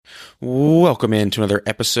Welcome into another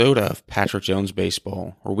episode of Patrick Jones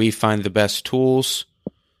Baseball, where we find the best tools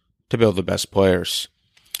to build the best players.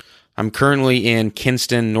 I'm currently in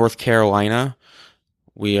Kinston, North Carolina.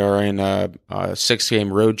 We are in a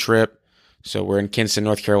 6-game road trip, so we're in Kinston,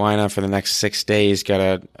 North Carolina for the next 6 days.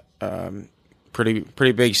 Got a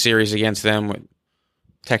pretty big series against them with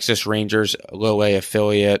Texas Rangers, a low A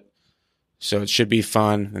affiliate. So it should be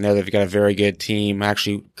fun. I know they've got a very good team. I'm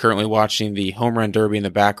actually currently watching the Home Run Derby in the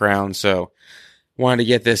background, so wanted to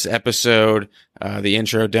get this episode, the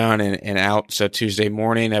intro done and out, so Tuesday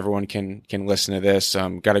morning everyone can listen to this.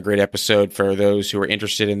 Got a great episode for those who are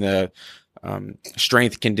interested in the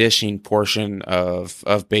strength conditioning portion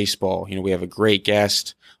of baseball. You know, we have a great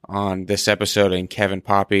guest on this episode in Kevin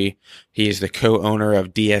Poppy. He is the co-owner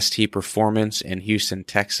of DST Performance in Houston,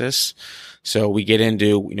 Texas. So we get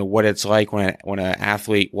into, what it's like when an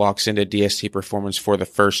athlete walks into DST Performance for the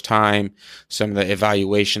first time, some of the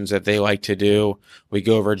evaluations that they like to do. We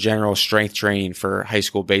go over general strength training for high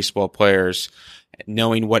school baseball players,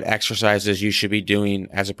 knowing what exercises you should be doing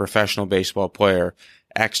as a professional baseball player,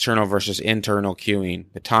 external versus internal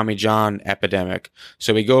cueing, the Tommy John epidemic.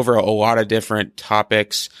 So we go over a lot of different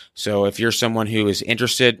topics. So if you're someone who is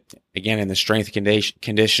interested, again, in the strength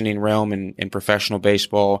conditioning realm in professional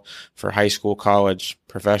baseball for high school, college,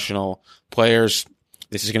 professional players,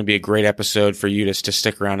 this is going to be a great episode for you to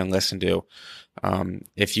stick around and listen to.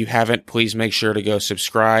 If you haven't, please make sure to go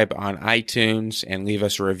subscribe on iTunes and leave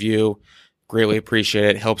us a review. Greatly appreciate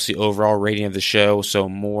it. Helps the overall rating of the show so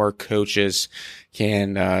more coaches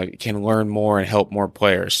can learn more and help more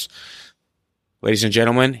players. Ladies and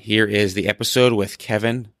gentlemen, here is the episode with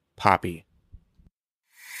Kevin Poppy.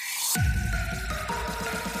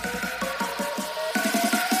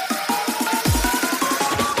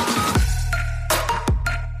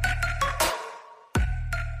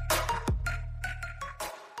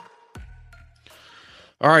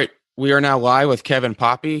 All right. We are now live with Kevin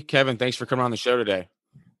Poppy. Kevin, thanks for coming on the show today.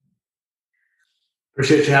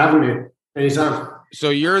 Appreciate you having me. Anytime. So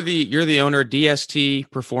you're the owner of DST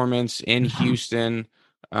Performance in Houston.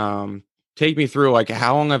 Take me through,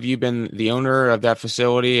 how long have you been the owner of that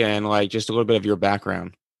facility, and just a little bit of your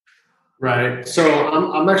background? Right. So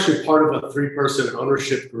I'm actually part of a 3-person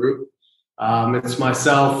ownership group. It's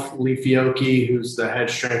myself, Lee Fiocchi, who's the head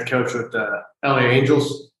strength coach with the LA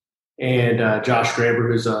Angels, and Josh Graber,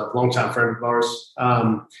 who's a longtime friend of ours.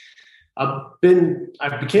 I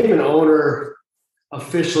became an owner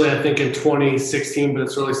officially, I think, in 2016, but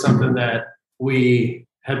it's really something that we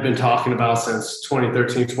had been talking about since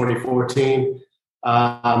 2013, 2014.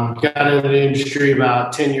 Got into the industry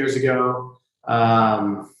about 10 years ago,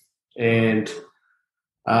 and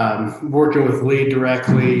working with Lee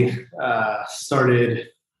directly, started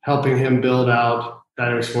helping him build out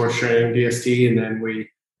Dynamic Sports Training, DST, and then we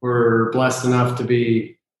were blessed enough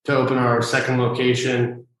to open our second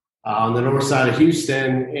location on the north side of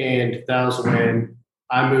Houston, and that was when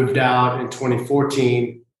I moved out in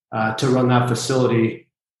 2014 to run that facility,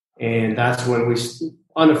 and that's when we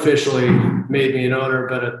unofficially made me an owner,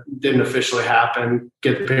 but it didn't officially happen,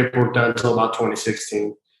 get the paperwork done until about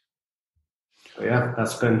 2016. So yeah,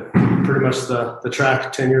 that's been pretty much the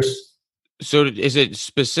track, 10 years. So is it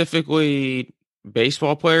specifically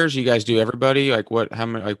baseball players? You guys do everybody?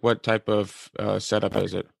 What type of setup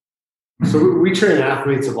is it? So we train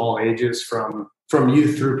athletes of all ages, from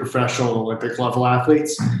youth through professional Olympic level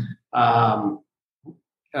athletes.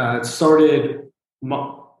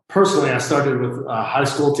 Personally, I started with high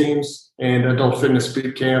school teams and adult fitness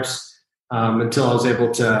boot camps until I was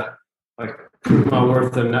able to prove my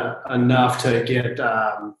worth enough to get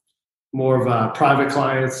more of private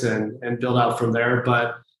clients and build out from there.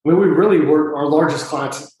 But we really work, our largest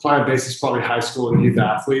client base is probably high school and youth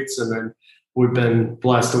athletes, and then we've been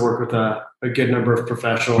blessed to work with a good number of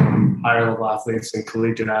professional and higher level athletes and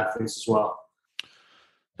collegiate athletes as well.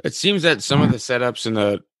 It seems that some of the setups in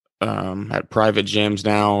the at private gyms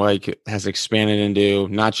now has expanded into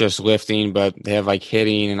not just lifting, but they have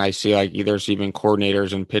hitting, and I see there's even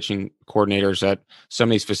coordinators and pitching coordinators at some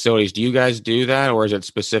of these facilities. Do you guys do that, or is it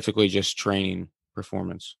specifically just training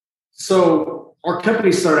performance? So our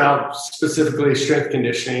company started out specifically strength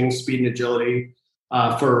conditioning, speed and agility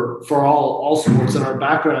for all sports. And our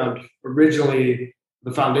background originally,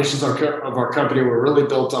 the foundations of our company were really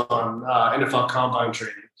built on NFL combine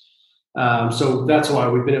training. So that's why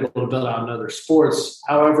we've been able to build out in other sports.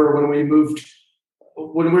 However, when we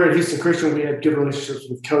were at Houston Christian, we had good relationships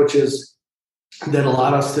with coaches that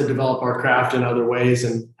allowed us to develop our craft in other ways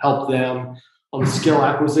and help them on the skill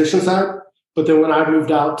acquisition side. But then when I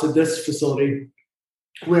moved out to this facility,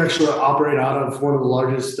 We actually operate out of one of the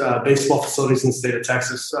largest baseball facilities in the state of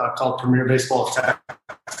Texas called Premier Baseball of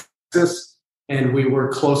Texas. And we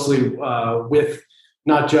work closely with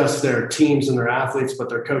not just their teams and their athletes, but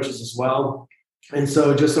their coaches as well. And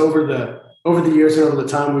so just over the years and over the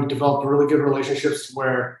time, we've developed really good relationships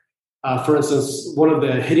where, for instance, one of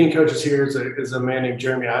the hitting coaches here is a man named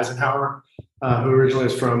Jeremy Eisenhower, who originally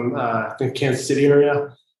is from, I think, Kansas City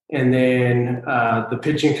area. And then the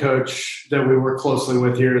pitching coach that we work closely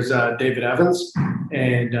with here is David Evans.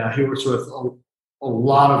 And he works with a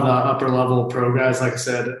lot of the upper level pro guys, like I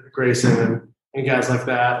said, Grayson and guys like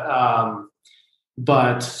that.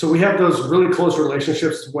 But so we have those really close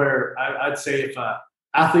relationships where I'd say if an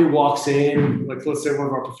athlete walks in, like let's say one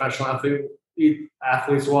of our professional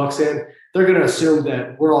athletes walks in, they're going to assume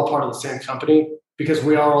that we're all part of the same company because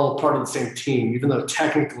we are all part of the same team, even though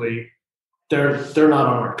technically they're not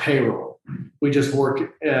on our payroll. We just work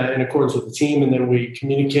in accordance with the team, and then we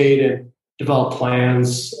communicate and develop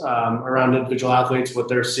plans around individual athletes, what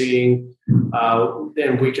they're seeing,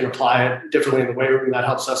 and we can apply it differently in the weight room. That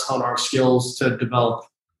helps us hone our skills to develop,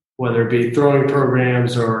 whether it be throwing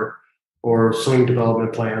programs or swing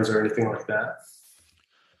development plans or anything like that.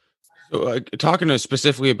 So, talking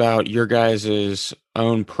specifically about your guys'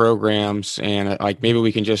 own programs, and like maybe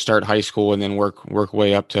we can just start high school and then work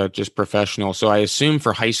way up to just professional. So I assume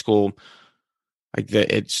for high school, like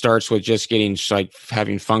it starts with just getting like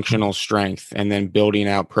having functional strength and then building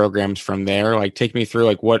out programs from there. Like take me through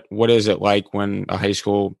like what is it like when a high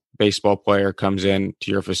school baseball player comes in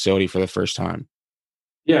to your facility for the first time?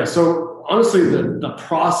 Yeah, so honestly, the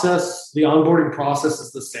process, the onboarding process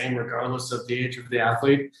is the same regardless of the age of the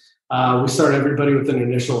athlete. We start everybody with an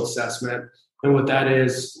initial assessment, and what that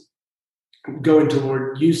is, going to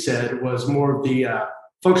what you said, was more of the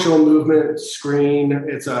functional movement screen.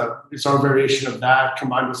 It's our variation of that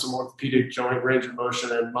combined with some orthopedic joint range of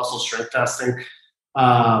motion and muscle strength testing.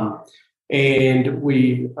 And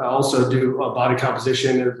we also do a body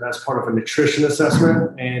composition as part of a nutrition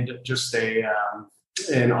assessment and just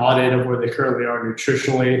an audit of where they currently are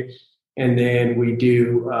nutritionally. And then we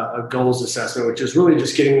do a goals assessment, which is really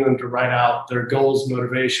just getting them to write out their goals,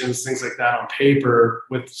 motivations, things like that on paper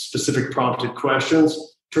with specific prompted questions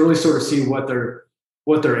to really sort of see what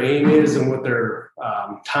their aim is and what their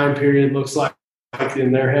time period looks like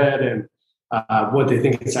in their head, and what they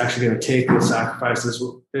think it's actually going to take, the sacrifices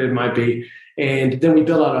it might be. And then we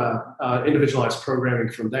build out a individualized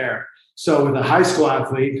programming from there. So with a high school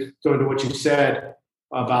athlete, going to what you said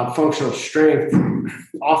about functional strength,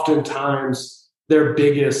 oftentimes their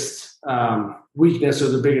biggest weakness or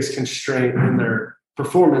the biggest constraint in their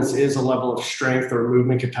performance is a level of strength or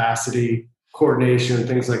movement capacity, coordination,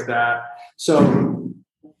 things like that. So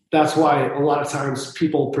that's why a lot of times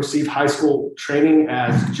people perceive high school training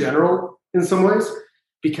as general in some ways,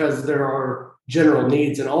 because there are general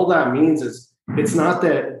needs. And all that means is it's not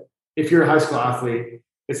that if you're a high school athlete,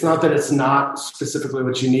 it's not that it's not specifically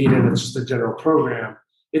what you need and it's just a general program.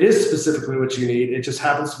 It is specifically what you need. It just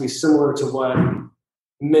happens to be similar to what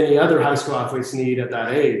many other high school athletes need at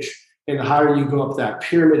that age. And the higher you go up that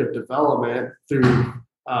pyramid of development through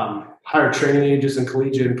higher training ages and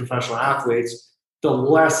collegiate and professional athletes, the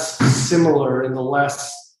less similar and the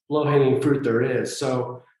less low-hanging fruit there is.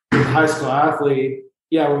 So with a high school athlete,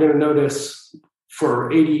 yeah, we're going to notice for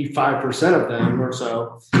 85% of them or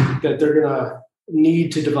so that they're going to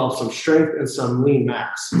need to develop some strength and some lean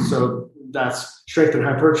mass. So that's strength and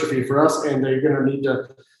hypertrophy for us, and they're going to need to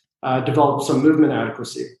develop some movement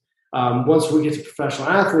adequacy. Once we get to professional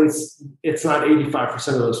athletes, it's not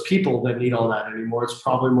 85% of those people that need all that anymore. It's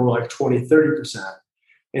probably more like 20, 30%.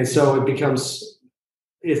 And so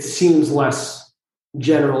it seems less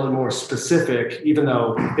general and more specific, even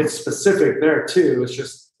though it's specific there too. It's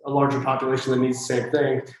just a larger population that needs the same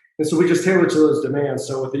thing. And so we just tailor to those demands.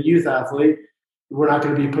 So with a youth athlete, we're not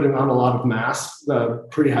going to be putting on a lot of mass, the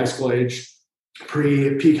pre-high school age,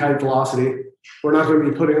 pre-peak height velocity. We're not going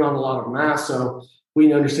to be putting on a lot of mass. So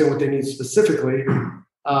we understand what they need specifically,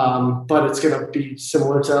 but it's going to be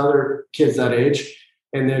similar to other kids that age.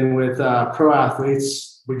 And then with pro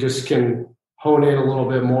athletes, we just can hone in a little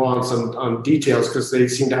bit more on details because they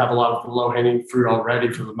seem to have a lot of the low-hanging fruit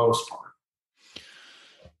already for the most part.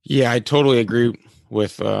 Yeah, I totally agree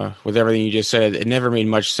with everything you just said. It never made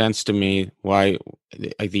much sense to me why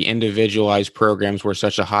like the individualized programs were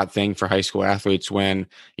such a hot thing for high school athletes when,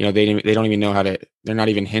 you know, they don't even know they're not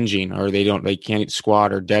even hinging, or they can't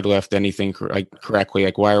squat or deadlift anything correctly.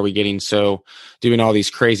 Like, why are we doing all these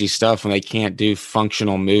crazy stuff when they can't do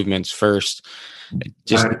functional movements first? it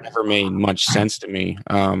just never made much sense to me.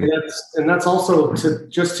 And that's also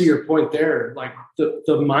to your point there, like the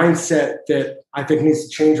mindset that I think needs to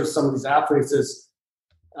change with some of these athletes is,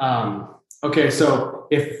 okay, so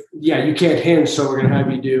you can't hinge, so we're going to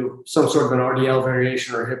have you do some sort of an RDL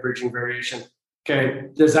variation or a hip bridging variation. Okay,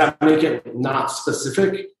 does that make it not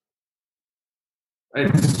specific?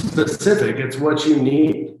 It's specific. It's what you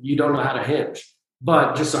need. You don't know how to hinge.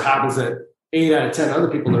 But just so happens that 8 out of 10 other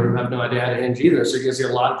people have no idea how to hinge either. So you're going to see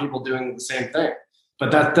a lot of people doing the same thing.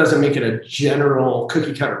 But that doesn't make it a general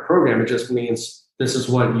cookie cutter program. It just means this is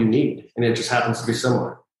what you need. And it just happens to be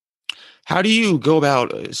similar. How do you go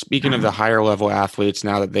about, speaking of the higher level athletes,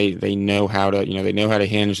 now that they know how to, they know how to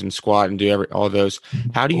hinge and squat and do all those,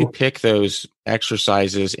 how do you pick those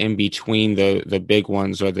exercises in between the big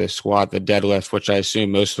ones, or the squat, the deadlift, which I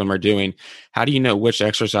assume most of them are doing? How do you know which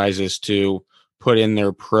exercises to put in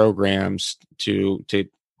their programs to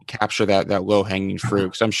capture that low hanging fruit?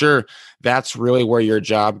 Because I'm sure that's really where your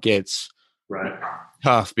job gets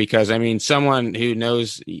tough, because someone who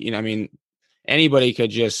knows, anybody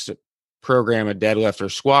could just program a deadlift or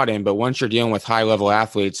squat in, but once you're dealing with high level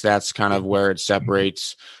athletes, that's kind of where it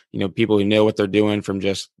separates, people who know what they're doing from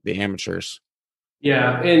just the amateurs.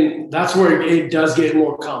 Yeah. And that's where it does get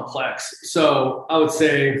more complex. So I would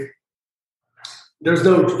say there's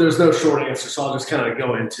no short answer. So I'll just kind of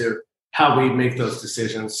go into how we make those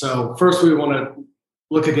decisions. So first we want to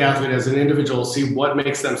look at the athlete as an individual, see what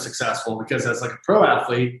makes them successful, because as like a pro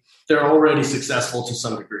athlete, they're already successful to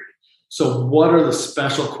some degree. So what are the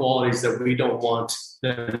special qualities that we don't want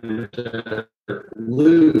them to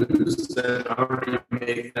lose that already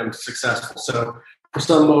make them successful? So for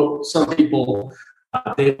some people,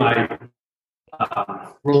 they might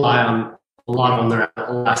rely on a lot on their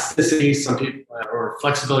elasticity, some people, or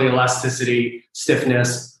flexibility, elasticity,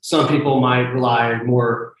 stiffness. Some people might rely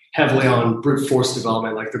more heavily on brute force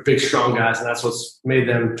development, like they're big, strong guys, and that's what's made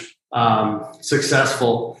them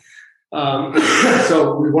successful.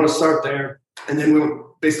 So we want to start there, and then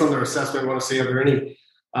based on their assessment, we want to see, are there any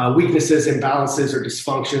weaknesses, imbalances, or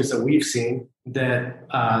dysfunctions that we've seen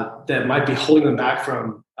that might be holding them back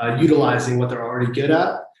from utilizing what they're already good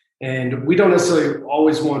at. And we don't necessarily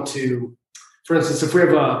always want to, for instance, if we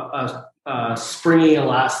have a springy,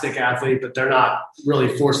 elastic athlete, but they're not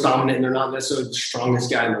really force dominant and they're not necessarily the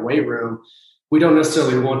strongest guy in the weight room, we don't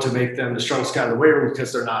necessarily want to make them the strongest guy in the weight room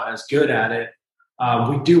because they're not as good at it.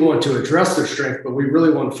 We do want to address their strength, but we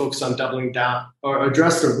really want to focus on doubling down or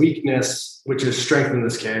address their weakness, which is strength in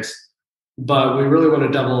this case. But we really want to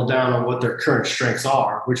double down on what their current strengths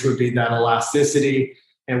are, which would be that elasticity.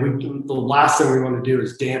 And the last thing we want to do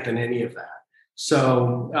is dampen any of that.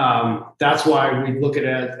 So that's why we look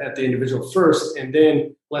at the individual first. And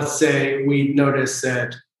then let's say we notice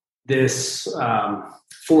that this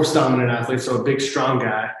force dominant athlete, so a big, strong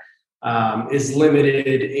guy, is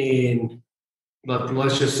limited in,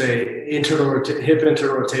 let's just say, hip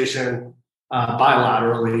interrotation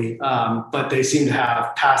bilaterally, but they seem to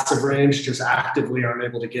have passive range, just actively aren't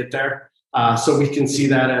able to get there. So we can see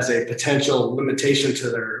that as a potential limitation to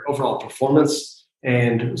their overall performance.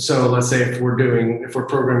 And so let's say if we're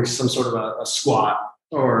programming some sort of a squat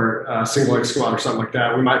or a single leg squat or something like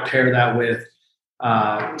that, we might pair that with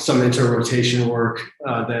some interrotation work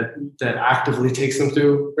that actively takes them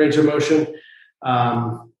through range of motion.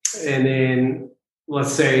 And then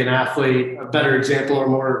let's say an athlete, a better example or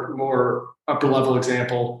more upper level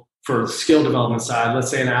example for the skill development side,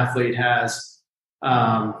 let's say an athlete has,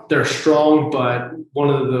 they're strong, but one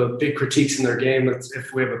of the big critiques in their game is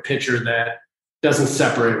if we have a pitcher that doesn't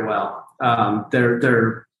separate well,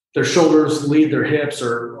 their shoulders lead their hips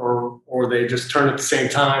or they just turn at the same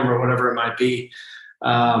time or whatever it might be.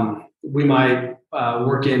 We might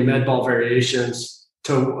work in med ball variations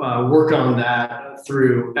to work on that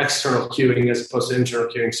through external cueing as opposed to internal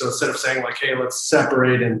cueing. So instead of saying like, hey, let's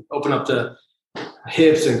separate and open up the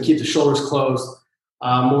hips and keep the shoulders closed,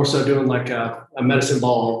 more so doing like a medicine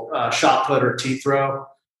ball shot put or T throw,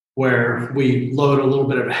 where we load a little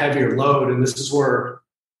bit of a heavier load. And this is where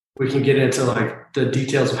we can get into like the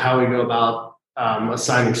details of how we go about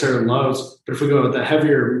assigning certain loads. But if we go with the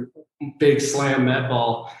heavier, big slam med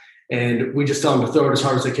ball and we just tell them to throw it as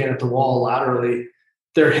hard as they can at the wall laterally,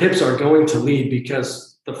 their hips are going to lead,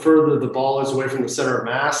 because the further the ball is away from the center of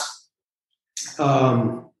mass,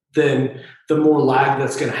 then the more lag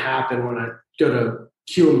that's going to happen when I go to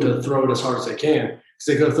cue them to throw it as hard as they can. Because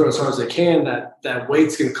they go to throw as hard as they can, that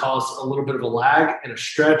weight's going to cause a little bit of a lag and a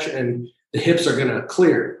stretch, and the hips are going to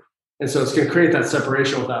clear. And so it's going to create that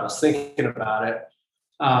separation without us thinking about it.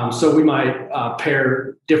 So we might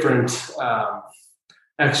pair different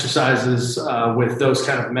exercises with those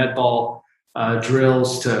kind of med ball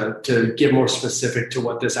drills to get more specific to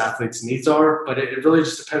what this athlete's needs are. But it really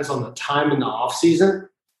just depends on the time in the off season.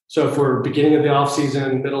 So if we're beginning of the off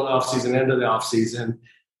season, middle of the off season, end of the off season,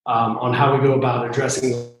 on how we go about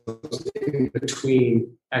addressing those in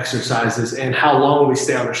between exercises and how long we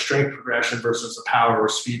stay on a strength progression versus a power or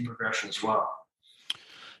speed progression as well.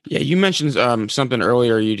 Yeah, you mentioned something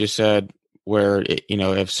earlier. You just said where,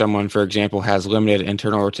 if someone, for example, has limited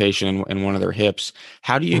internal rotation in one of their hips,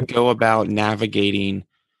 how do you go about navigating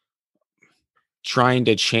trying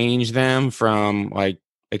to change them from like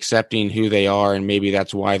accepting who they are and maybe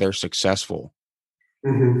that's why they're successful?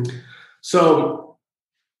 Mm-hmm. So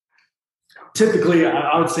typically,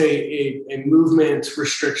 I would say a movement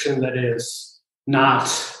restriction that is not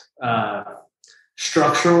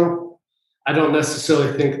structural. I don't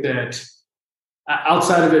necessarily think that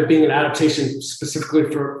outside of it being an adaptation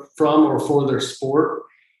specifically from or for their sport,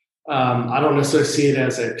 I don't necessarily see it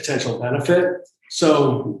as a potential benefit.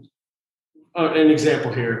 So an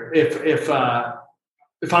example here, if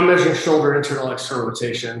I'm measuring shoulder internal external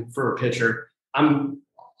rotation for a pitcher, I'm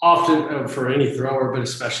often for any thrower, but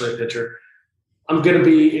especially a pitcher, I'm going to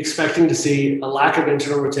be expecting to see a lack of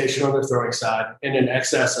internal rotation on the throwing side and an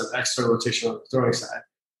excess of external rotation on the throwing side.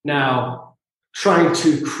 Now, trying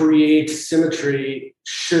to create symmetry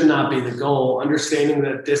should not be the goal, understanding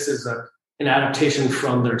that this is an adaptation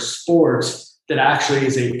from their sport that actually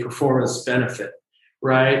is a performance benefit,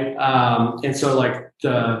 right? And so like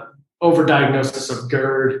the overdiagnosis of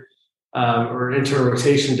GERD or internal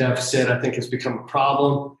rotation deficit, I think has become a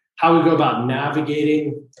problem. How we go about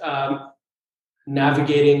navigating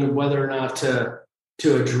whether or not to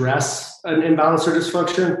address an imbalance or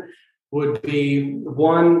dysfunction would be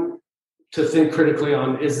one, to think critically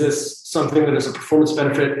on, is this something that is a performance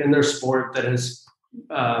benefit in their sport that has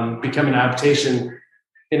become an adaptation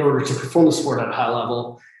in order to perform the sport at a high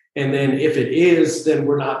level? And then if it is, then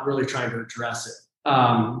we're not really trying to address it.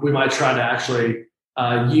 We might try to actually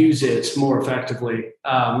use it more effectively.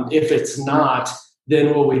 If it's not,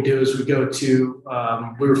 then what we do is we go to,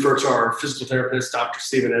 we refer to our physical therapist, Dr.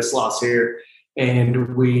 Stephen Islas here,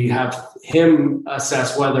 and we have him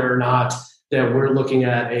assess whether or not that we're looking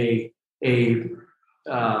at a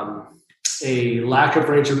lack of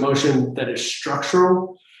range of motion that is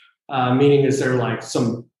structural, meaning is there like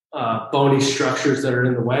some bony structures that are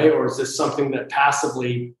in the way, or is this something that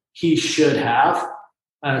passively he should have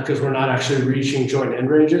because we're not actually reaching joint end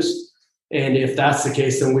ranges? And if that's the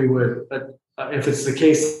case, then we would, if it's the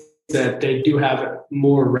case that they do have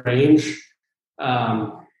more range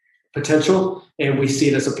potential and we see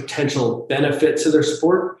it as a potential benefit to their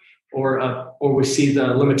sport, or we see the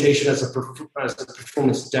limitation as a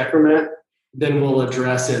performance decrement, then we'll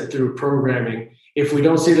address it through programming. If we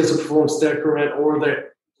don't see it as a performance decrement, or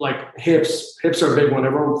that like hips are a big one.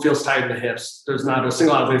 Everyone feels tight in the hips. There's not a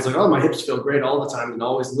single athlete that's like, oh, my hips feel great all the time and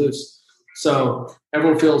always loose. So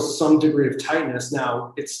everyone feels some degree of tightness.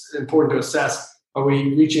 Now it's important to assess, are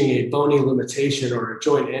we reaching a bony limitation or a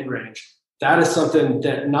joint end range? That is something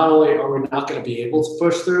that not only are we not going to be able to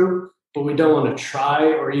push through, but we don't want to try,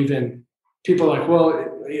 or even people are like, well,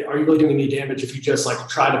 are you really doing any damage if you just like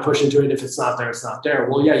try to push into it? If it's not there, it's not there.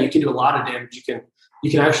 Well, yeah, you can do a lot of damage. You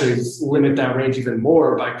can actually limit that range even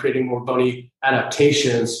more by creating more bony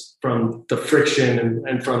adaptations from the friction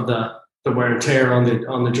and from the wear and tear on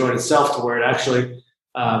the joint itself, to where it actually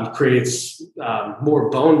creates more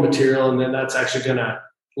bone material, and then that's actually going to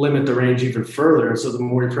limit the range even further. And so the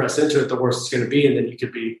more you press into it, the worse it's going to be, and then you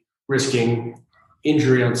could be risking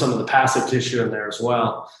injury on some of the passive tissue in there as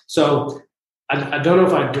well. So I don't know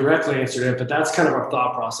if I directly answered it, but that's kind of our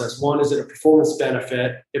thought process. One, is it a performance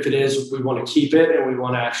benefit? If it is, we want to keep it, and we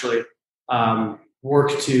want to actually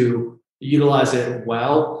work to utilize it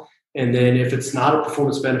well. And then if it's not a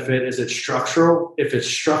performance benefit, is it structural? If it's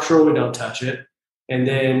structural, we don't touch it. And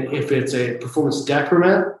then if it's a performance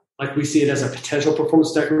decrement, like we see it as a potential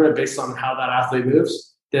performance decrement based on how that athlete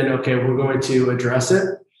moves, then okay, we're going to address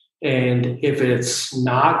it. And if it's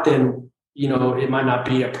not, then, it might not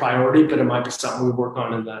be a priority, but it might be something we work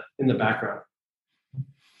on in the background.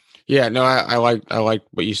 Yeah, no, I like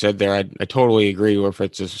what you said there. I totally agree. Or if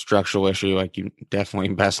it's a structural issue, like, you definitely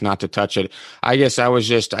best not to touch it. I guess I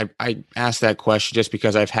asked that question just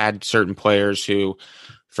because I've had certain players who,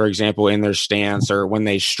 for example, in their stance or when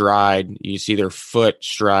they stride, you see their foot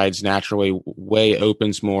strides naturally way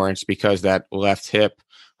opens more. And it's because that left hip,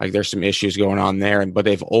 like, there's some issues going on there, but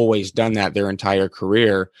they've always done that their entire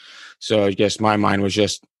career. So I guess my mind was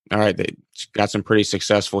just, all right, they got some pretty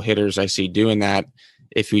successful hitters I see doing that.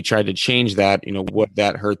 If we tried to change that, would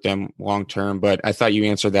that hurt them long term? But I thought you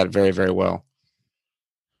answered that very, very well.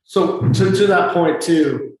 So to that point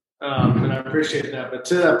too, And I appreciate that. But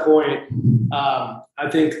to that point, I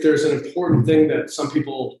think there's an important thing that some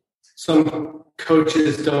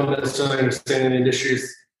coaches don't necessarily understand in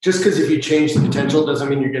industries. Just because if you change the potential doesn't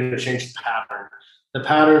mean you're going to change the pattern. The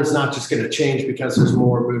pattern is not just going to change because there's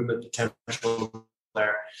more movement potential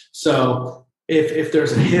there. So if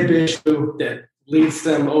there's a hip issue that leads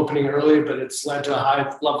them opening early, but it's led to a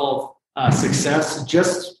high level of success,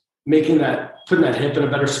 just putting that hip in a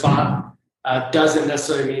better spot doesn't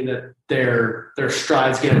necessarily mean that their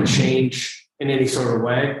stride's going to change in any sort of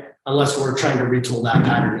way, unless we're trying to retool that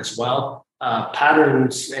pattern as well.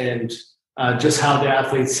 Patterns and just how the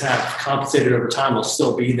athletes have compensated over time will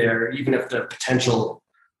still be there, even if the potential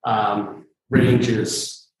range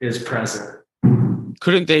is present.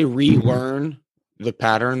 Couldn't they relearn the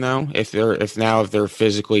pattern though, if they're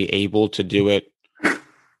physically able to do it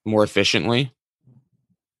more efficiently?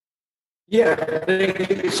 Yeah,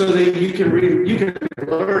 you can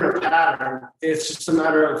learn a pattern. It's just a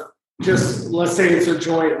matter of let's say it's a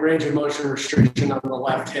joint range of motion restriction on the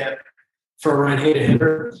left hip for a right-handed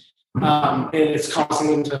hitter, and it's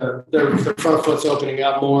causing them to their front foot's opening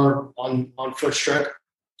up more on foot strip.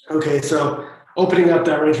 Okay, so opening up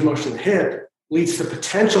that range of motion of the hip leads to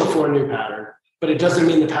potential for a new pattern, but it doesn't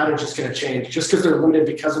mean the pattern's just going to change just because they're limited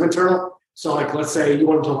because of internal. So like, let's say you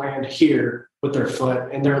want them to land here with their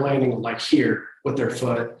foot and they're landing like here with their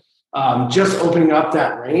foot. Just opening up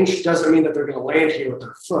that range doesn't mean that they're going to land here with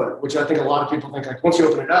their foot, which I think a lot of people think like once you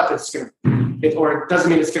open it up, or it doesn't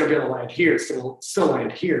mean it's going to be able to land here. It's going to still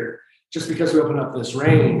land here just because we open up this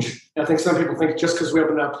range. I think some people think just because we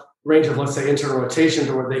open up range of, let's say, internal rotation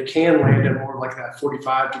to where they can land at more like that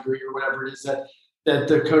 45 degree or whatever it is that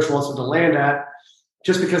the coach wants them to land at,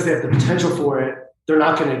 just because they have the potential for it, they're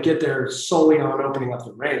not going to get there solely on opening up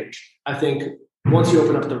the range. I think once you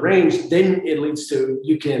open up the range, then it leads to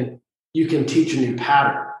you can teach a new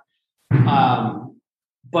pattern.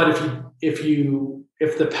 But if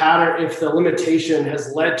the limitation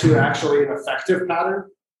has led to actually an effective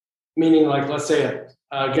pattern, meaning like let's say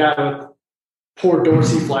a guy with poor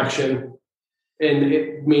dorsiflexion,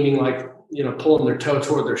 and meaning like pulling their toe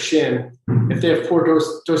toward their shin, if they have poor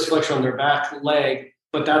dorsiflexion on their back leg,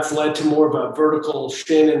 but that's led to more of a vertical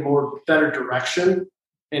shin and more better direction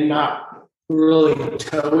and not really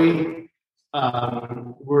toey.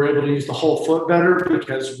 We're able to use the whole foot better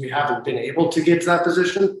because we haven't been able to get to that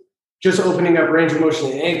position. Just opening up range of motion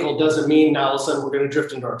in the ankle doesn't mean now all of a sudden we're going to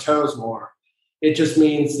drift into our toes more. It just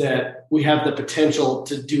means that we have the potential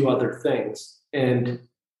to do other things. And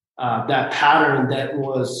that pattern that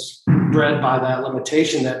was bred by that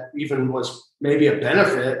limitation that even was maybe a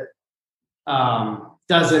benefit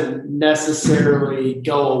doesn't necessarily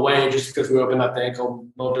go away just because we opened up the ankle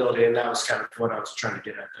mobility, and that was kind of what I was trying to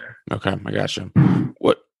get at there. Okay, I gotcha.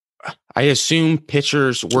 What I assume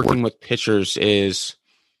working with pitchers is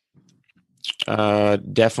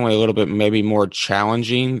definitely a little bit maybe more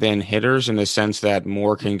challenging than hitters in the sense that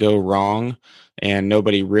more can go wrong, and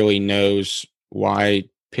nobody really knows why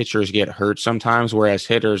pitchers get hurt sometimes. Whereas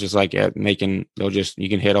hitters is like you can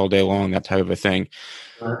hit all day long, that type of a thing.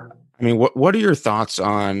 I mean, what are your thoughts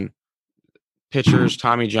on pitchers,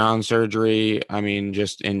 Tommy John surgery? I mean,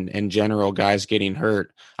 just in general, guys getting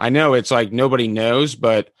hurt. I know it's like nobody knows,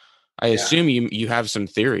 but I assume you have some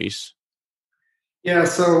theories. Yeah.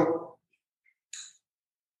 So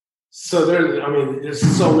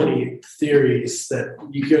there's so many theories that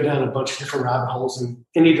you go down a bunch of different rabbit holes in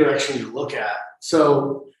any direction you look at.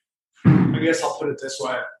 So I guess I'll put it this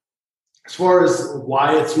way. As far as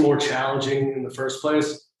why it's more challenging in the first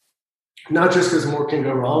place, not just because more can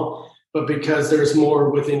go wrong, but because there's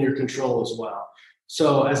more within your control as well.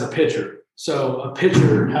 So as a pitcher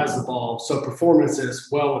has the ball, so performance is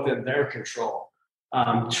well within their control.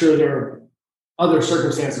 Sure, there are other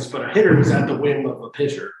circumstances, but a hitter is at the whim of a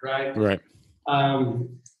pitcher, right? Right.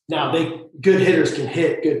 Now, good hitters can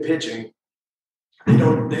hit good pitching. They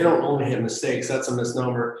don't only hit mistakes. That's a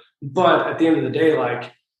misnomer. But at the end of the day,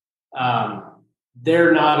 like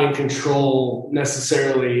they're not in control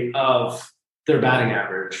necessarily of their batting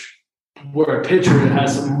average, where a pitcher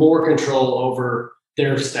has more control over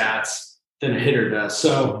their stats than a hitter does.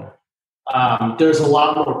 So there's a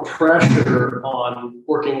lot more pressure on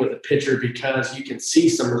working with a pitcher because you can see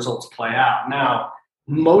some results play out. Now,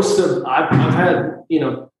 I've had,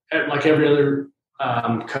 like every other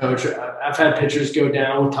coach, I've had pitchers go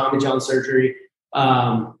down with Tommy John surgery.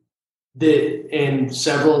 And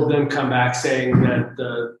several of them come back saying that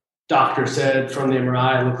the doctor said from the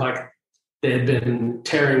MRI it looked like they had been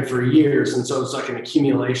tearing for years, and so it's like an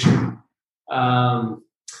accumulation.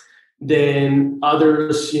 Then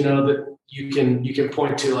others, that you can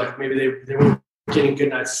point to, like maybe they went getting a good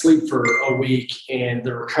night's sleep for a week and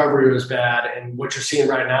the recovery was bad. And what you're seeing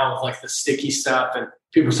right now with like the sticky stuff and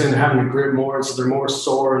people saying they're having to grip more, and so they're more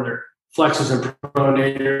sore and their flexors and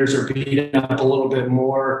pronators are beat up a little bit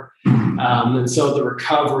more. And so the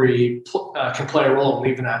recovery can play a role in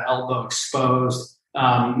leaving that elbow exposed.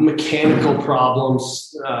 Mechanical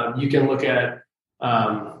problems, you can look at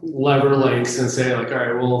lever lengths and say like, all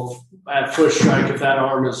right, well, at foot strike, if that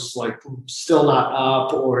arm is like still not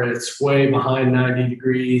up or it's way behind 90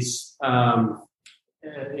 degrees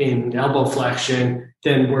in elbow flexion,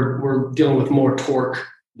 then we're dealing with more torque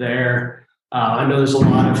there. I know there's a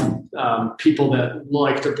lot of people that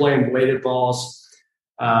like to blame weighted balls.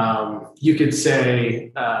 You could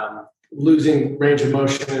say losing range of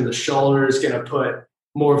motion in the shoulder is going to put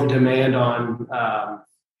more of a demand on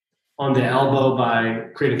the elbow by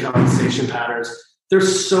creating compensation patterns.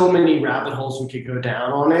 There's so many rabbit holes we could go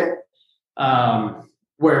down on it,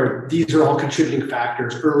 where these are all contributing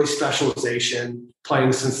factors. Early specialization,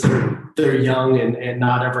 playing since they're young and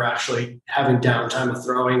not ever actually having downtime of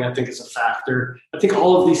throwing, I think is a factor. I think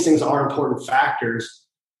all of these things are important factors,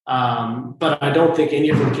 but I don't think any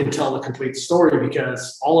of them can tell the complete story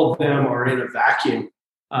because all of them are in a vacuum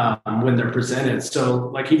when they're presented. So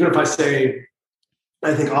like, even if I say,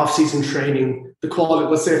 I think off-season training, the quality,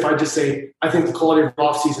 let's say if I just say, I think the quality of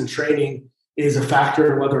off-season training is a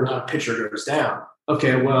factor in whether or not a pitcher goes down.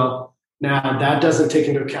 Okay, well, now that doesn't take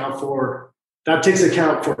into account that takes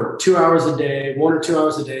account for 2 hours a day, 1 or 2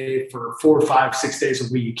 hours a day for 4, 5, 6 days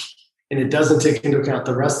a week. And it doesn't take into account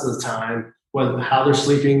the rest of the time, how they're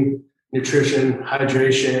sleeping, nutrition,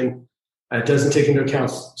 hydration. It doesn't take into account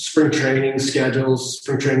spring training schedules,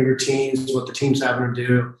 spring training routines, what the team's having to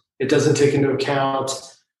do. It doesn't take into account,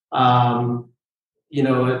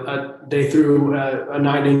 they threw a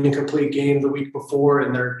 9-inning complete game the week before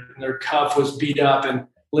and their cuff was beat up and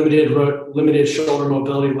limited shoulder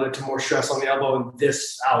mobility led to more stress on the elbow in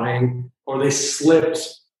this outing, or they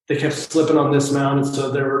kept slipping on this mound, and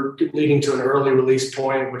so they were leading to an early release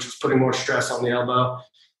point, which was putting more stress on the elbow.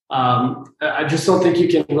 I just don't think you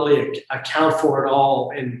can really account for it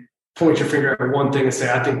all and point your finger at one thing and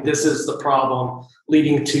say, I think this is the problem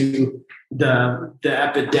leading to the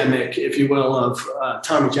epidemic, if you will, of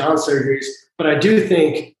Tommy John surgeries. But I do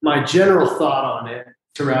think my general thought on it,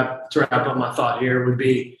 to wrap up my thought here, would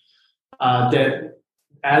be that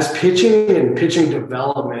as pitching and pitching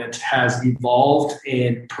development has evolved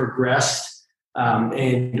and progressed,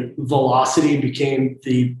 and velocity became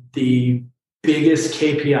the biggest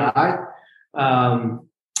KPI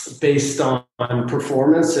based on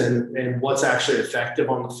performance and what's actually effective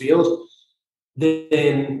on the field,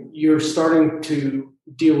 then you're starting to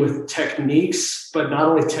deal with techniques, but not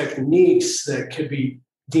only techniques that could be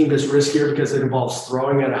deemed as riskier because it involves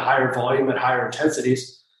throwing at a higher volume at higher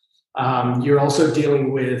intensities. You're also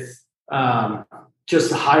dealing with just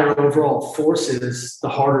the higher overall forces, the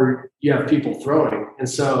harder you have people throwing. And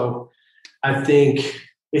so I think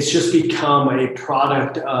it's just become a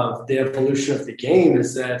product of the evolution of the game,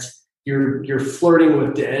 is that you're flirting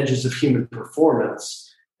with the edges of human performance,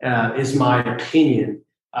 is my opinion.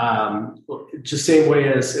 Just same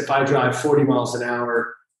way as if I drive 40 miles an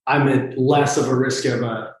hour, I'm at less of a risk of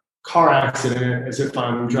a car accident as if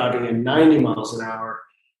I'm driving at 90 miles an hour.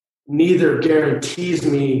 Neither guarantees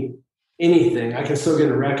me anything. I can still get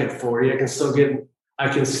in a wreck at 40. I can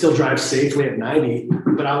still drive safely at 90.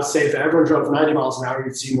 But I would say if everyone drove 90 miles an hour,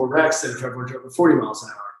 you'd see more wrecks than if everyone drove at 40 miles an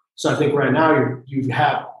hour. So I think right now you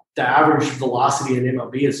have the average velocity in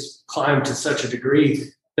MLB has climbed to such a degree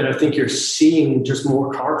that I think you're seeing just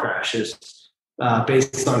more car crashes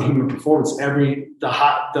based on human performance.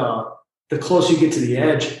 The closer you get to the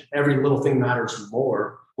edge, every little thing matters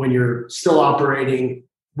more. When you're still operating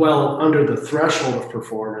well under the threshold of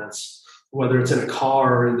performance, whether it's in a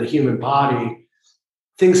car or in the human body,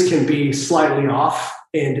 things can be slightly off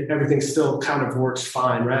and everything still kind of works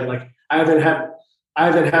fine, right? Like I haven't had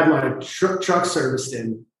my truck serviced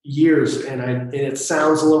in years, and it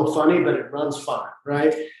sounds a little funny, but it runs fine,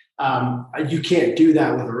 right? You can't do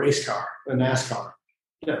that with a race car, a NASCAR.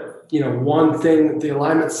 One thing, the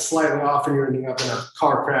alignment's slightly off and you're ending up in a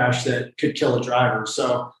car crash that could kill a driver.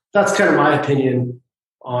 So that's kind of my opinion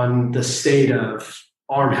on the state of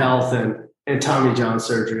arm health and Tommy John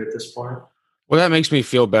surgery at this point. Well, that makes me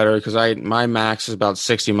feel better because my max is about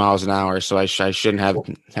 60 miles an hour, so I shouldn't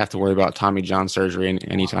have to worry about Tommy John surgery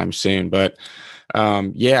anytime soon. But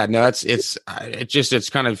it's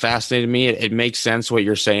kind of fascinated me. It makes sense what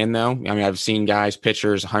you're saying, though. I mean, I've seen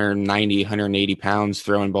pitchers 190, 180 pounds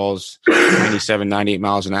throwing balls 97, 98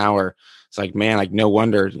 miles an hour. It's like, man, like no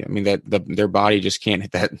wonder. I mean, that their body just can't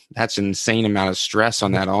hit that. That's an insane amount of stress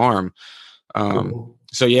on that arm.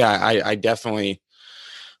 So yeah, I definitely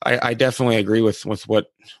agree with what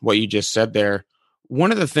you just said there.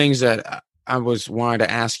 One of the things that I was wanted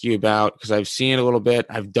to ask you about, because I've seen it a little bit,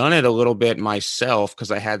 I've done it a little bit myself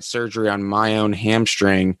because I had surgery on my own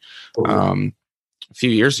hamstring a few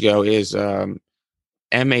years ago, is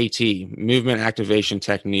MAT, movement activation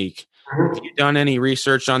technique. Have you done any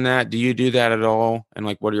research on that? Do you do that at all? And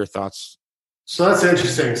like, what are your thoughts? So that's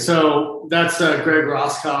interesting. So that's Greg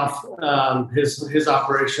Roskoff, his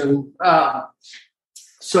operation.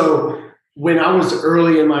 So when I was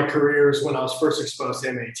early in my careers, when I was first exposed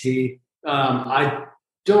to MAT, I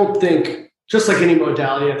don't think, just like any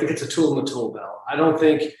modality, I think it's a tool in the tool belt. I don't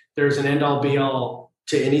think there's an end all be all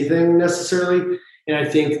to anything necessarily. And I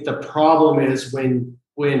think the problem is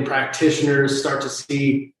when practitioners start to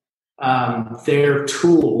see their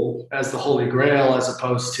tool as the holy grail, as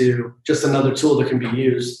opposed to just another tool that can be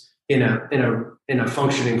used in a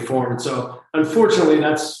functioning form. And so unfortunately,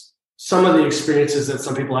 that's some of the experiences that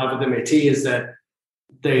some people have with MAT, is that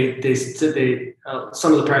they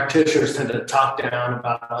some of the practitioners tend to talk down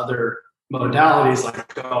about other modalities,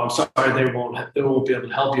 like, oh, I'm sorry, they won't be able to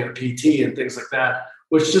help you at PT and things like that,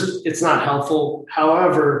 which just, it's not helpful.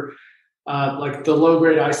 However, like the low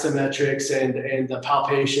grade isometrics and the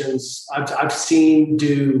palpations, I've seen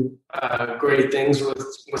do great things with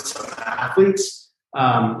some athletes.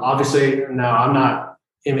 Obviously, now I'm not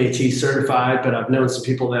MAT certified, but I've known some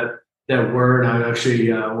people that were, and I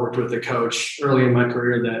actually worked with a coach early in my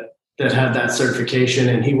career that had that certification,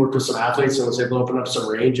 and he worked with some athletes and was able to open up some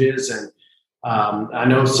ranges. And I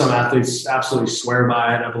know some athletes absolutely swear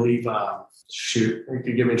by it. I believe, you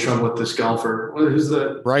could get me in trouble with this golfer. Who's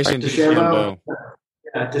the Bryson DeChambeau?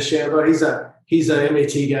 Yeah, DeChambeau. He's a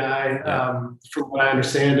MAT guy, from what I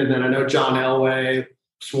understand. And then I know John Elway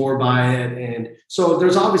swore by it. And so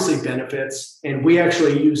there's obviously benefits. And we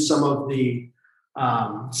actually use some of the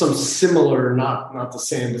some similar, not the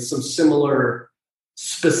same, but some similar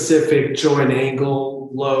specific joint angle,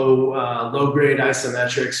 low grade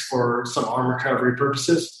isometrics for some arm recovery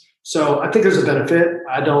purposes. So I think there's a benefit.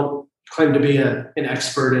 I don't claim to be an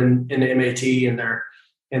expert in MAT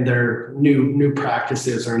and their new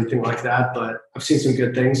practices or anything like that, but I've seen some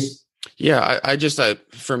good things. Yeah,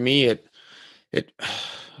 for me, it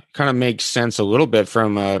kind of makes sense a little bit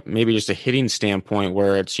from maybe just a hitting standpoint,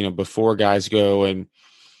 where it's, before guys go, and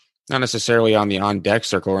not necessarily on the on deck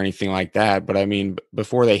circle or anything like that, but I mean,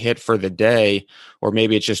 before they hit for the day, or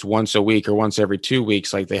maybe it's just once a week or once every 2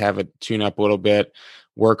 weeks, like they have a tune up a little bit,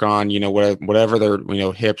 work on, whatever their,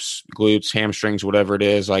 hips, glutes, hamstrings, whatever it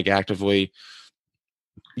is, like actively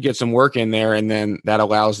get some work in there, and then that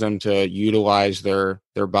allows them to utilize their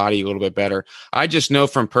body a little bit better. I just know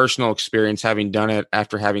from personal experience, having done it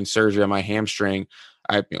after having surgery on my hamstring,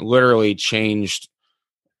 I literally changed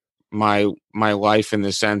my life in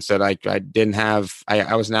the sense that I didn't have,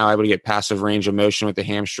 I was now able to get passive range of motion with the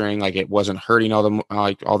hamstring. Like, it wasn't hurting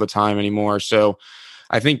all the time anymore. So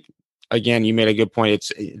I think, again, you made a good point.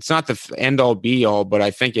 It's not the end all be all, but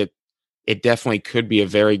I think it definitely could be a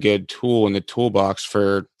very good tool in the toolbox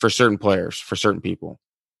for certain players, for certain people.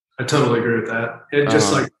 I totally agree with that. It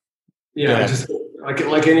just like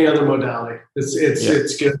any other modality,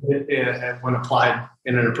 it's good when applied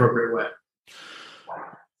in an appropriate way.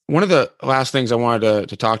 One of the last things I wanted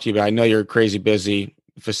to talk to you about, I know you're a crazy busy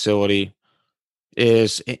facility,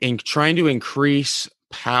 is in trying to increase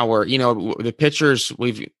power. The pitchers,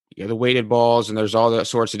 the weighted balls, and there's all the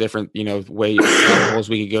sorts of different, weight levels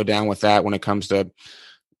we could go down with that when it comes to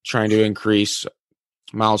trying to increase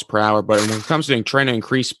miles per hour. But when it comes to trying to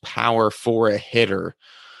increase power for a hitter,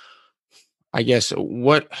 I guess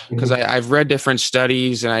because I've read different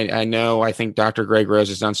studies, and I think Dr. Greg Rose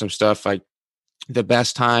has done some stuff, like the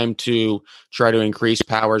best time to try to increase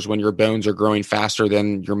power is when your bones are growing faster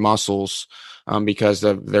than your muscles, because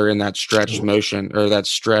they're in that stretch motion, or that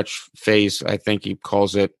stretch phase, I think he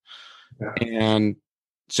calls it. Yeah. And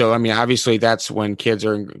so, I mean, obviously that's when kids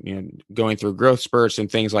are going through growth spurts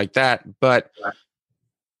and things like that. But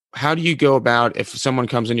how do you go about, if someone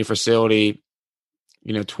comes in your facility,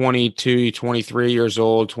 22, 23 years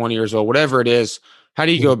old, 20 years old, whatever it is, how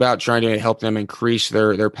do you go about trying to help them increase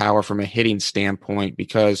their power from a hitting standpoint?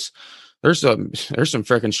 Because there's some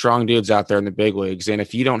freaking strong dudes out there in the big leagues. And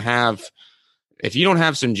if you don't have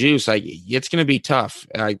some juice, like, it's going to be tough,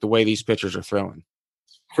 like the way these pitchers are throwing.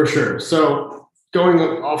 For sure. So going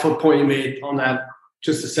off a point you made on that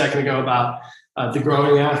just a second ago about the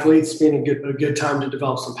growing athletes being a good time to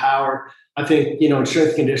develop some power. I think, in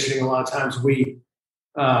strength conditioning, a lot of times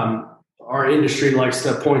our industry likes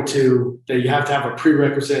to point to that you have to have a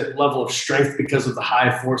prerequisite level of strength because of the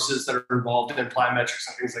high forces that are involved in plyometrics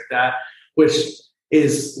and things like that. which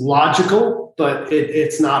is logical, but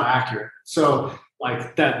it's not accurate. So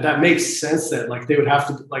like that makes sense that like they would have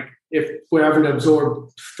to, like, if we're having to absorb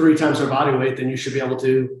 3 times our body weight, then you should be able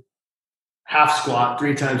to half squat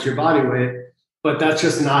 3 times your body weight. But that's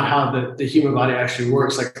just not how the human body actually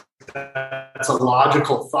works. Like, that's a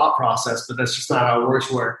logical thought process, but that's just not how it works.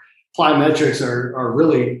 Where plyometrics are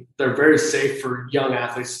really, they're very safe for young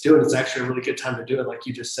athletes to do, and it's actually a really good time to do it, like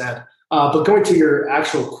you just said. But going to your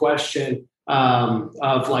actual question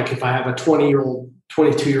of like, if I have a 20-year-old,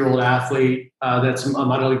 22-year-old athlete that's a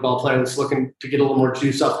minor league ball player that's looking to get a little more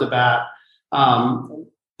juice off the bat,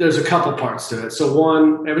 there's a couple parts to it. So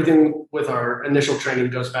one, everything with our initial training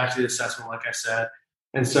goes back to the assessment, like I said.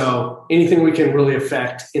 And so anything we can really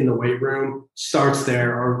affect in the weight room starts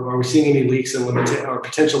there. Are we seeing any leaks and or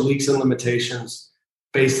potential leaks and limitations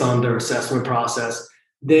based on their assessment process?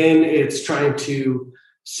 Then it's trying to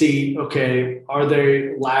see, okay, are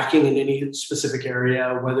they lacking in any specific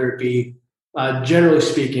area, whether it be, generally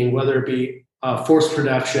speaking, whether it be force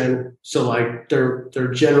production, so like their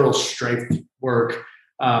general strength work.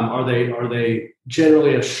 Are they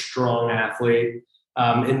generally a strong athlete?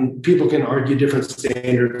 And people can argue different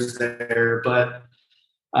standards there, but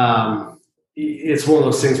it's one of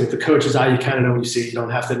those things with the coach's eye. You kind of know what you see. You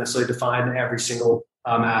don't have to necessarily define every single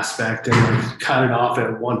aspect and like cut it off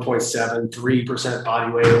at 1.73%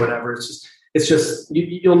 body weight or whatever. It's just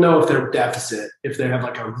you'll know if they're deficit, if they have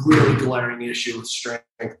like a really glaring issue with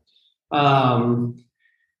strength. And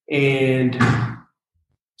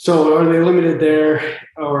so are they limited there,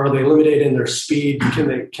 or are they limited in their speed? Can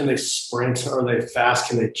they sprint? Are they fast?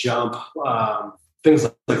 Can they jump? Things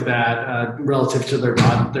like that relative to their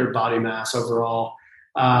body mass overall.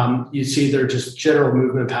 You see their just general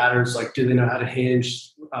movement patterns. Like, do they know how to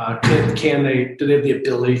hinge? Do they have the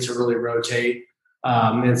ability to really rotate?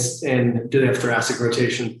 And do they have thoracic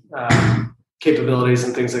rotation capabilities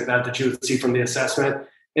and things like that you would see from the assessment?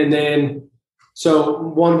 And then, so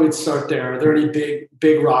one, we'd start there. Are there any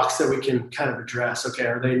big rocks that we can kind of address? Okay,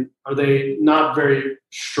 are they not very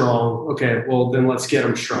strong? Okay, well then let's get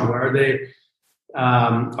them strong.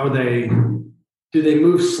 Do they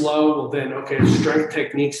move slow? Well then, okay, strength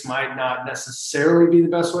techniques might not necessarily be the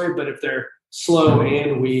best way, but if they're slow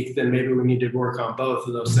and weak, then maybe we need to work on both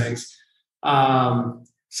of those things.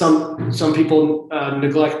 Some people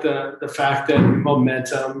neglect the fact that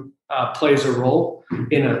momentum plays a role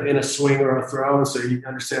in a swing or a throw, and so you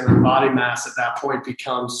understand that body mass at that point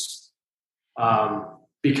becomes a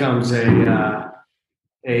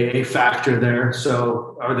factor there.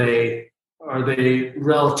 So are they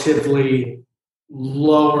relatively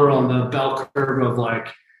lower on the bell curve of like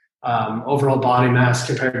overall body mass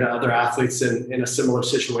compared to other athletes in a similar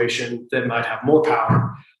situation that might have more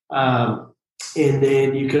power? And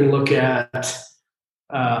then you can look at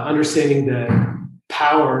understanding the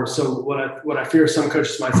power. So what I fear some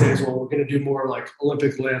coaches might say is, well, we're going to do more like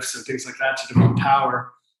Olympic lifts and things like that to develop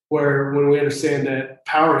power. Where when we understand that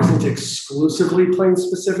power isn't exclusively plane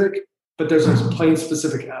specific, but there's a plane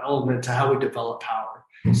specific element to how we develop power.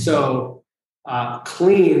 So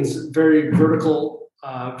cleans very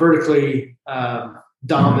vertically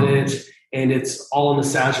dominant, and it's all in the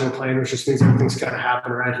sagittal plane, which just means everything's kind of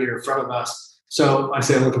happening right here in front of us. So I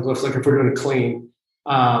say Olympic lifts, like if we're doing a clean,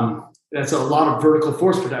 that's a lot of vertical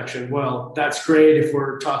force production. Well, that's great if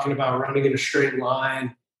we're talking about running in a straight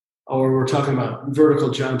line, or we're talking about vertical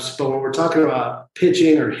jumps. But when we're talking about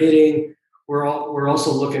pitching or hitting, we're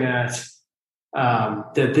also looking at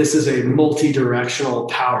that this is a multi-directional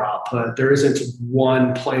power output. There isn't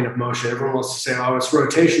one plane of motion. Everyone wants to say, oh, it's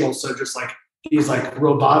rotational. So just like these like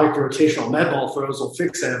robotic rotational med ball throws will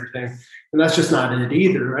fix everything. And that's just not it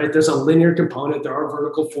either, right? There's a linear component. There are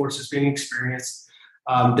vertical forces being experienced.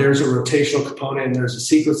 There's a rotational component, and there's a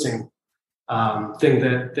sequencing thing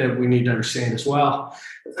that we need to understand as well.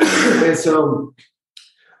 And so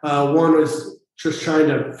one was just trying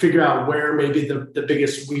to figure out where maybe the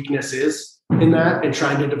biggest weakness is in that, and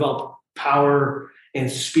trying to develop power and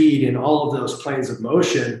speed in all of those planes of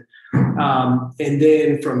motion. And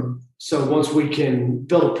then so once we can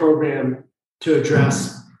build a program to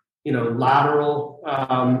address, lateral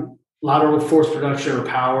force production or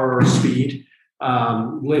power or speed,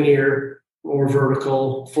 linear or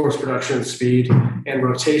vertical force production and speed, and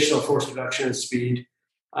rotational force production and speed,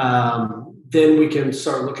 then we can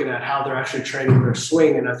start looking at how they're actually training their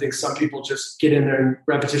swing. And I think some people just get in there and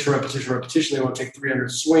repetition. They want to take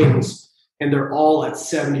 300 swings, and they're all at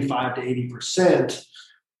 75 to 80%.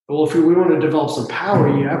 Well, if we want to develop some power,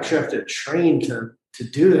 you actually have to train to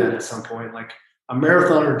do that at some point. Like a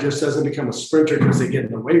marathoner just doesn't become a sprinter because they get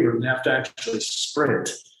in the weight room. They have to actually sprint.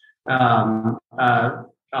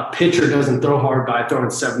 a pitcher doesn't throw hard by throwing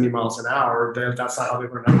 70 miles an hour. That's not how they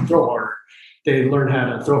learn how to throw harder. They learn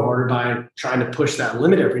how to throw harder by trying to push that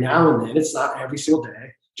limit every now and then. It's not every single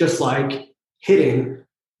day. Just like hitting,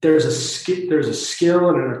 there's a skill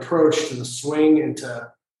and an approach to the swing and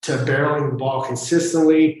to barreling the ball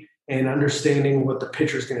consistently and understanding what the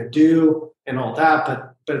pitcher is going to do and all that.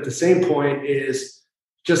 But at the same point is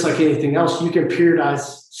just like anything else, you can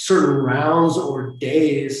periodize certain rounds or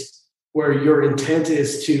days where your intent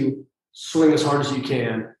is to swing as hard as you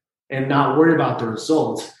can and not worry about the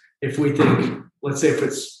result. If we think, let's say if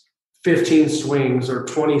it's 15 swings or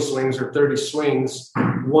 20 swings or 30 swings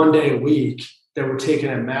one day a week that we're taking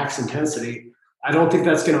at max intensity, I don't think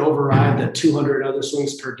that's going to override the 200 other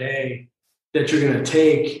swings per day that you're going to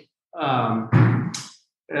take.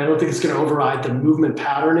 And I don't think it's going to override the movement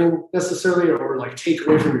patterning necessarily or like take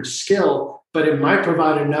away from your skill, but it might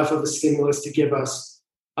provide enough of a stimulus to give us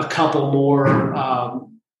a couple more,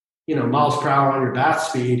 miles per hour on your bat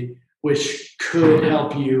speed, which could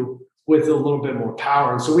help you with a little bit more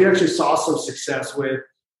power. And so we actually saw some success with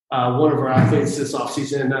one of our athletes this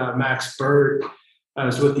offseason, Max Bird. I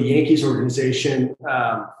was with the Yankees organization.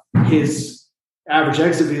 His average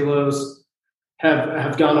exit velos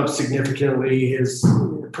have gone up significantly. His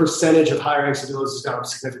percentage of higher exit velos has gone up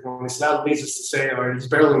significantly. So that leads us to say, all right, he's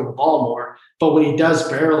barreling the ball more. But when he does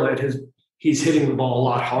barrel it, he's hitting the ball a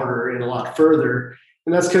lot harder and a lot further.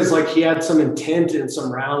 And that's because like he had some intent in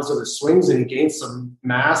some rounds of his swings and he gained some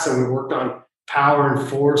mass, and we worked on power and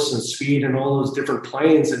force and speed and all those different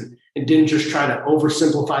planes and didn't just try to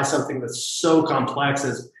oversimplify something that's so complex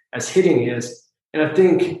as hitting is. And I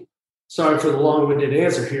think, sorry for the long-winded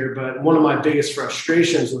answer here, but one of my biggest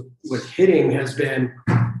frustrations with hitting has been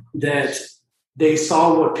that they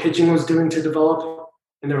saw what pitching was doing to develop,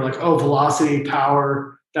 and they were like, oh, velocity,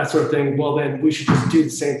 power, that sort of thing. Well, then we should just do the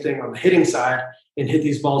same thing on the hitting side and hit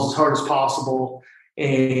these balls as hard as possible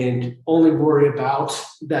and only worry about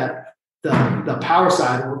that the power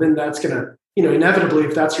side. Well, then that's going to, inevitably,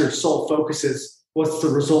 if that's your sole focus is what's the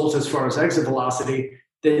result as far as exit velocity,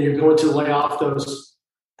 then you're going to lay off those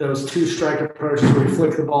two strike approaches where you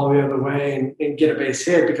flick the ball the other way and get a base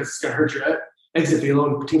hit because it's going to hurt your exit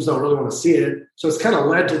velo, and teams don't really want to see it. So it's kind of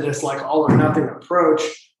led to this like all or nothing approach,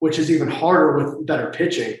 which is even harder with better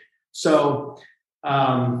pitching. So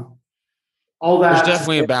all that. There's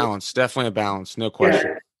definitely a balance. No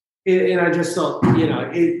question. Yeah, and I just don't,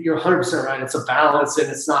 you're 100% right. It's a balance,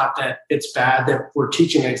 and it's not that it's bad that we're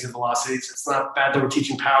teaching exit velocities. It's not bad that we're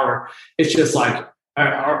teaching power. It's just like,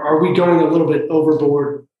 are we going a little bit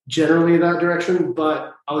overboard generally in that direction?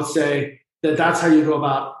 But I would say that's how you go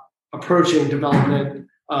about approaching development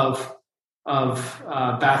of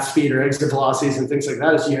bat speed or exit velocities and things like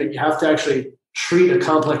that. Is you have to actually treat a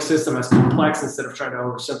complex system as complex instead of trying to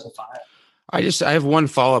oversimplify it. I have one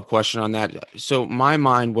follow-up question on that. So my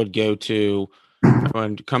mind would go to,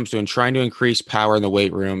 when it comes to trying to increase power in the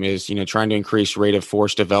weight room, is, trying to increase rate of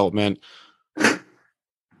force development.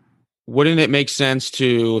 Wouldn't it make sense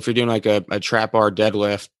to, if you're doing like a trap bar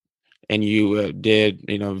deadlift and you did,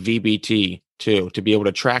 VBT too, to be able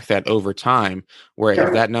to track that over time, where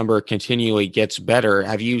if that number continually gets better,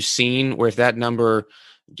 have you seen where if that number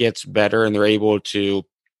gets better and they're able to,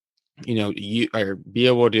 be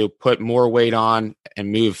able to put more weight on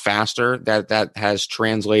and move faster, that has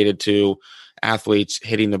translated to athletes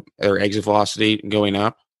hitting their exit velocity going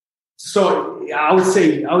up? So I would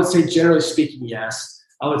say generally speaking, yes.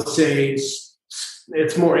 I would say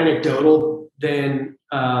it's more anecdotal than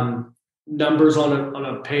numbers on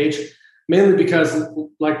a page, mainly because,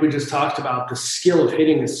 like we just talked about, the skill of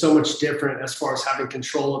hitting is so much different as far as having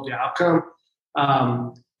control of the outcome.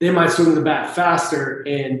 They might swing the bat faster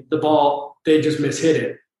and the ball, they just mishit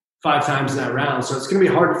it 5 times in that round. So it's going to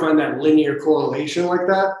be hard to find that linear correlation like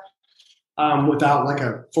that without like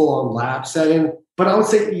a full-on lab setting. But I would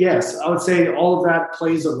say, yes, I would say all of that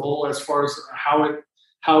plays a role as far as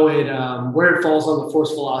where it falls on the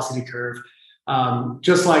force velocity curve.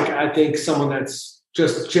 Just like I think someone that's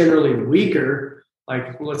just generally weaker,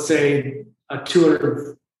 like let's say a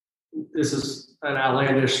 200, this is an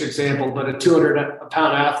outlandish example, but a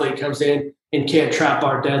 200-pound athlete comes in and can't trap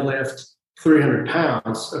bar deadlift 300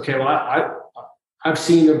 pounds. Okay, well, I've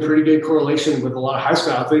seen a pretty good correlation with a lot of high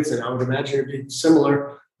school athletes, and I would imagine it'd be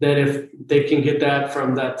similar, that if they can get that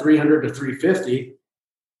from that 300 to 350,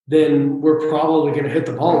 then we're probably going to hit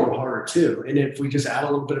the ball a little harder too. And if we just add a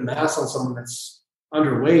little bit of mass on someone that's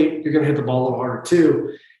underweight, you're going to hit the ball a little harder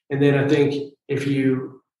too. And then I think if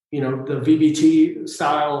the VBT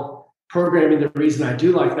style programming, the reason I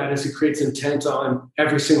do like that is it creates intent on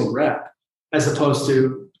every single rep, as opposed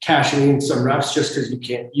to cashing in some reps just because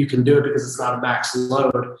you can do it because it's not a max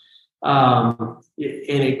load. And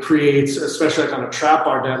it creates, especially like on a trap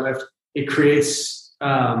bar deadlift, it creates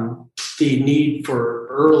the need for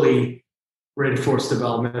early rate of force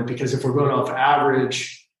development, because if we're going off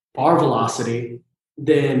average bar velocity,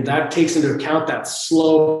 then that takes into account that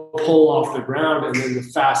slow pull off the ground and then the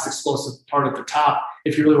fast explosive part at the top.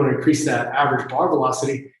 If you really want to increase that average bar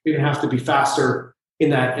velocity, you're going to have to be faster in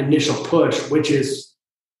that initial push, which is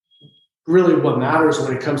really what matters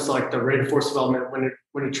when it comes to like the rate of force development.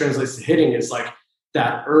 When it translates to hitting, is like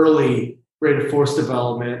that early rate of force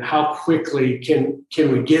development. How quickly can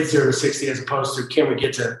we get 0 to 60 as opposed to can we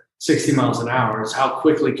get to 60 miles an hour? It's how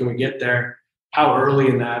quickly can we get there? How early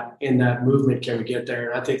in that movement can we get there?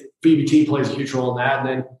 And I think VBT plays a huge role in that. And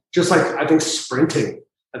then just like I think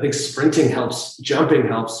sprinting helps, jumping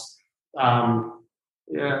helps.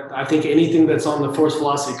 Yeah, I think anything that's on the force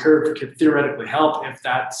velocity curve could theoretically help if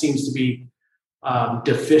that seems to be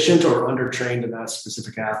deficient or undertrained in that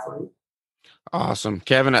specific athlete. Awesome.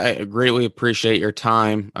 Kevin, I greatly appreciate your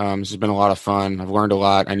time. This has been a lot of fun. I've learned a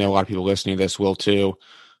lot. I know a lot of people listening to this will too.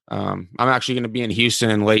 I'm actually going to be in Houston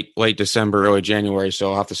in late December, early January,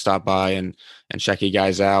 so I'll have to stop by and check you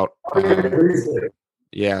guys out.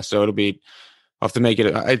 Yeah, so I'll have to make it.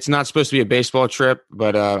 It's not supposed to be a baseball trip,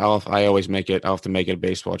 but I always make it. I'll have to make it a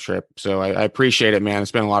baseball trip. So I appreciate it, man.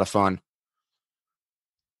 It's been a lot of fun.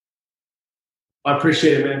 I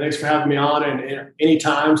appreciate it, man. Thanks for having me on, and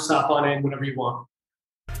anytime, stop on in whenever you want.